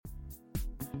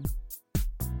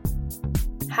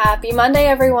Happy Monday,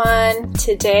 everyone!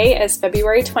 Today is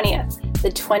February 20th, the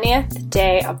 20th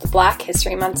day of the Black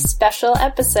History Month special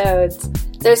episodes.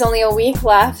 There's only a week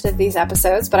left of these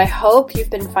episodes, but I hope you've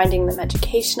been finding them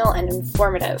educational and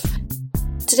informative.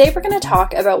 Today we're going to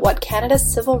talk about what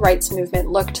Canada's civil rights movement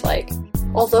looked like.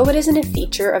 Although it isn't a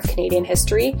feature of Canadian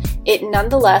history, it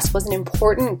nonetheless was an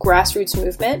important grassroots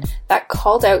movement that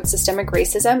called out systemic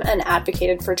racism and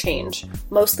advocated for change,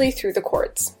 mostly through the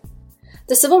courts.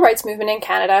 The civil rights movement in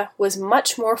Canada was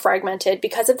much more fragmented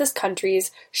because of this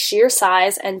country's sheer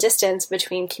size and distance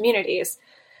between communities.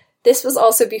 This was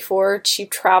also before cheap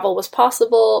travel was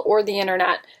possible or the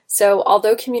internet, so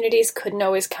although communities couldn't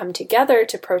always come together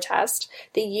to protest,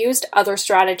 they used other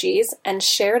strategies and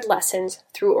shared lessons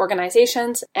through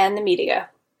organizations and the media.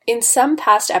 In some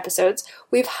past episodes,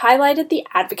 we've highlighted the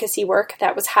advocacy work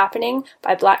that was happening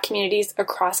by Black communities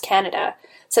across Canada,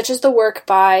 such as the work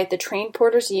by the Train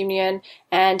Porters Union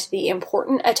and the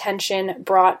important attention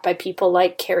brought by people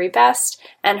like Carrie Best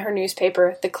and her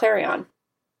newspaper, The Clarion.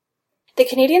 The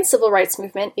Canadian civil rights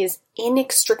movement is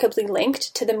inextricably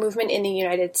linked to the movement in the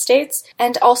United States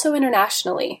and also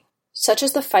internationally, such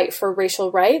as the fight for racial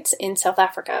rights in South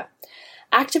Africa.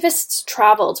 Activists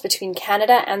traveled between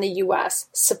Canada and the US,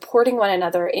 supporting one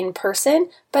another in person,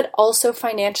 but also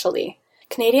financially.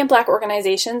 Canadian Black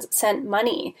organizations sent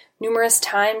money numerous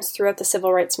times throughout the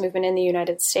civil rights movement in the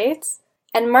United States.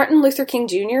 And Martin Luther King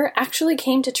Jr. actually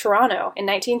came to Toronto in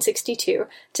 1962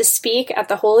 to speak at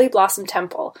the Holy Blossom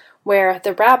Temple, where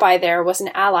the rabbi there was an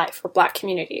ally for Black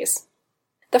communities.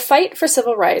 The fight for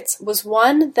civil rights was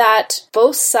one that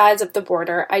both sides of the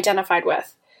border identified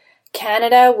with.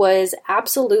 Canada was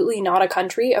absolutely not a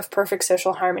country of perfect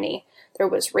social harmony. There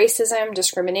was racism,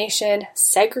 discrimination,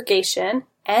 segregation,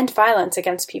 and violence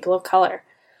against people of color.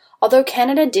 Although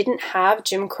Canada didn't have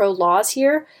Jim Crow laws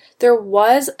here, there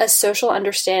was a social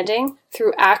understanding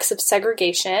through acts of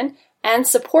segregation and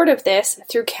support of this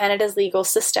through Canada's legal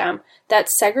system that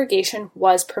segregation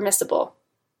was permissible.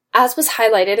 As was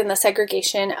highlighted in the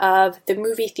segregation of the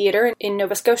movie theater in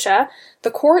Nova Scotia,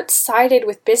 the courts sided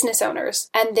with business owners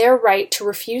and their right to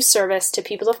refuse service to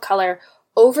people of color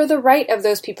over the right of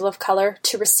those people of color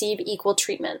to receive equal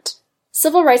treatment.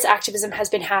 Civil rights activism has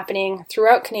been happening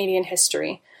throughout Canadian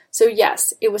history. So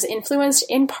yes, it was influenced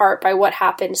in part by what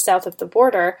happened south of the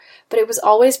border, but it was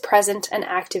always present and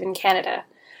active in Canada.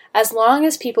 As long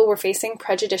as people were facing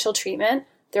prejudicial treatment,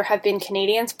 there have been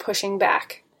Canadians pushing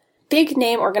back.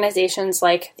 Big-name organizations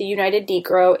like the United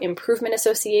Negro Improvement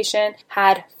Association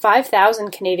had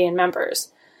 5,000 Canadian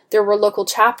members. There were local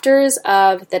chapters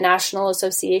of the National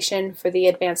Association for the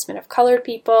Advancement of Colored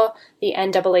People, the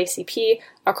NAACP,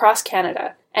 across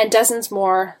Canada, and dozens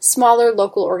more smaller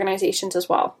local organizations as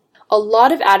well. A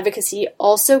lot of advocacy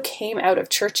also came out of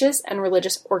churches and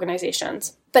religious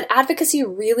organizations. But advocacy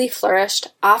really flourished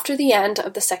after the end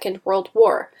of the Second World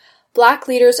War. Black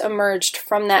leaders emerged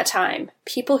from that time.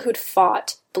 People who'd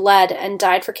fought, bled, and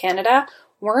died for Canada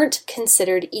weren't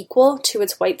considered equal to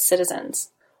its white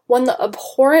citizens. When the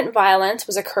abhorrent violence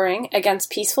was occurring against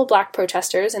peaceful Black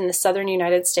protesters in the southern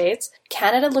United States,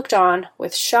 Canada looked on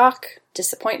with shock,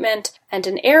 disappointment, and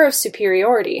an air of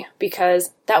superiority,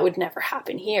 because that would never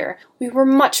happen here. We were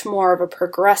much more of a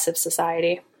progressive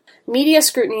society. Media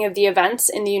scrutiny of the events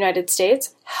in the United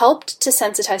States helped to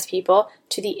sensitize people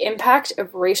to the impact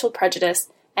of racial prejudice,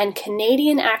 and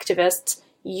Canadian activists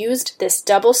used this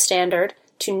double standard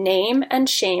to name and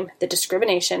shame the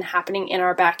discrimination happening in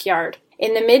our backyard.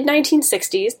 In the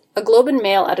mid-1960s, a Globe and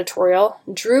Mail editorial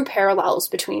drew parallels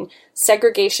between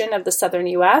segregation of the southern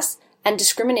U.S. and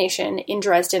discrimination in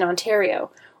Dresden,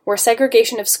 Ontario, where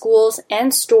segregation of schools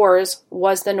and stores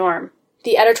was the norm.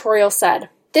 The editorial said,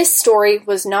 "This story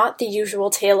was not the usual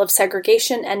tale of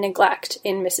segregation and neglect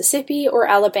in Mississippi or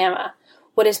Alabama.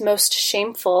 What is most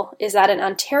shameful is that an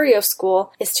Ontario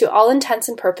school is to all intents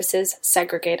and purposes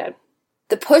segregated."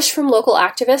 The push from local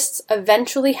activists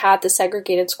eventually had the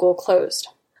segregated school closed.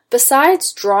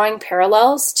 Besides drawing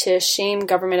parallels to shame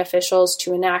government officials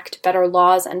to enact better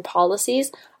laws and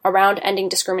policies around ending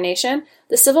discrimination,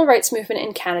 the civil rights movement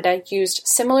in Canada used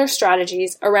similar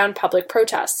strategies around public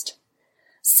protest.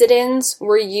 Sit-ins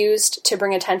were used to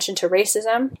bring attention to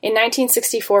racism. In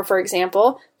 1964, for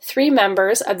example, 3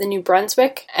 members of the New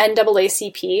Brunswick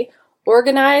NAACP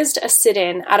organized a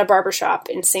sit-in at a barbershop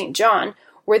in St. John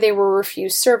where they were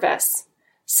refused service.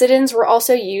 Sit-ins were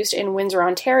also used in Windsor,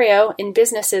 Ontario, in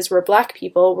businesses where Black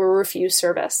people were refused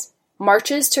service.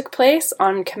 Marches took place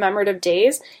on commemorative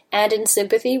days and in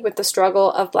sympathy with the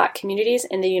struggle of Black communities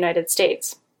in the United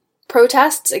States.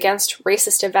 Protests against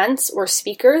racist events or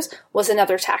speakers was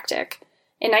another tactic.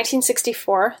 In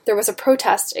 1964, there was a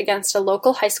protest against a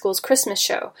local high school's Christmas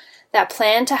show that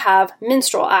planned to have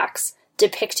minstrel acts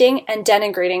depicting and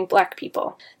denigrating Black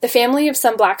people. The family of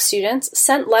some Black students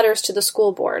sent letters to the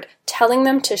school board telling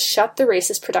them to shut the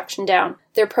racist production down.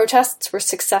 Their protests were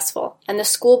successful, and the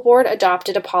school board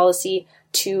adopted a policy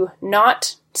to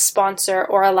not sponsor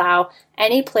or allow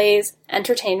any plays,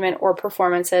 entertainment, or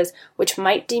performances which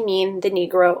might demean the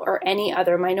Negro or any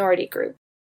other minority group.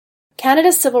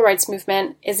 Canada's civil rights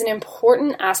movement is an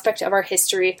important aspect of our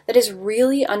history that is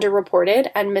really underreported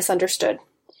and misunderstood.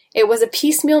 It was a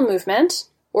piecemeal movement,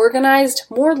 organized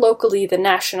more locally than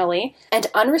nationally, and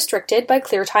unrestricted by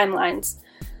clear timelines.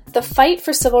 The fight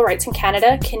for civil rights in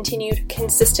Canada continued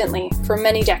consistently for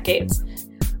many decades.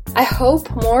 I hope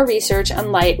more research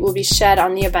and light will be shed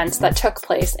on the events that took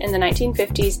place in the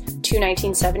 1950s to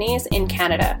 1970s in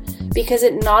Canada, because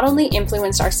it not only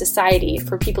influenced our society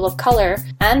for people of color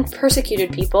and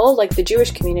persecuted people like the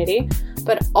Jewish community,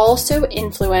 but also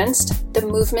influenced the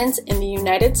movements in the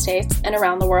United States and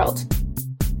around the world.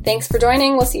 Thanks for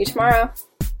joining. We'll see you tomorrow.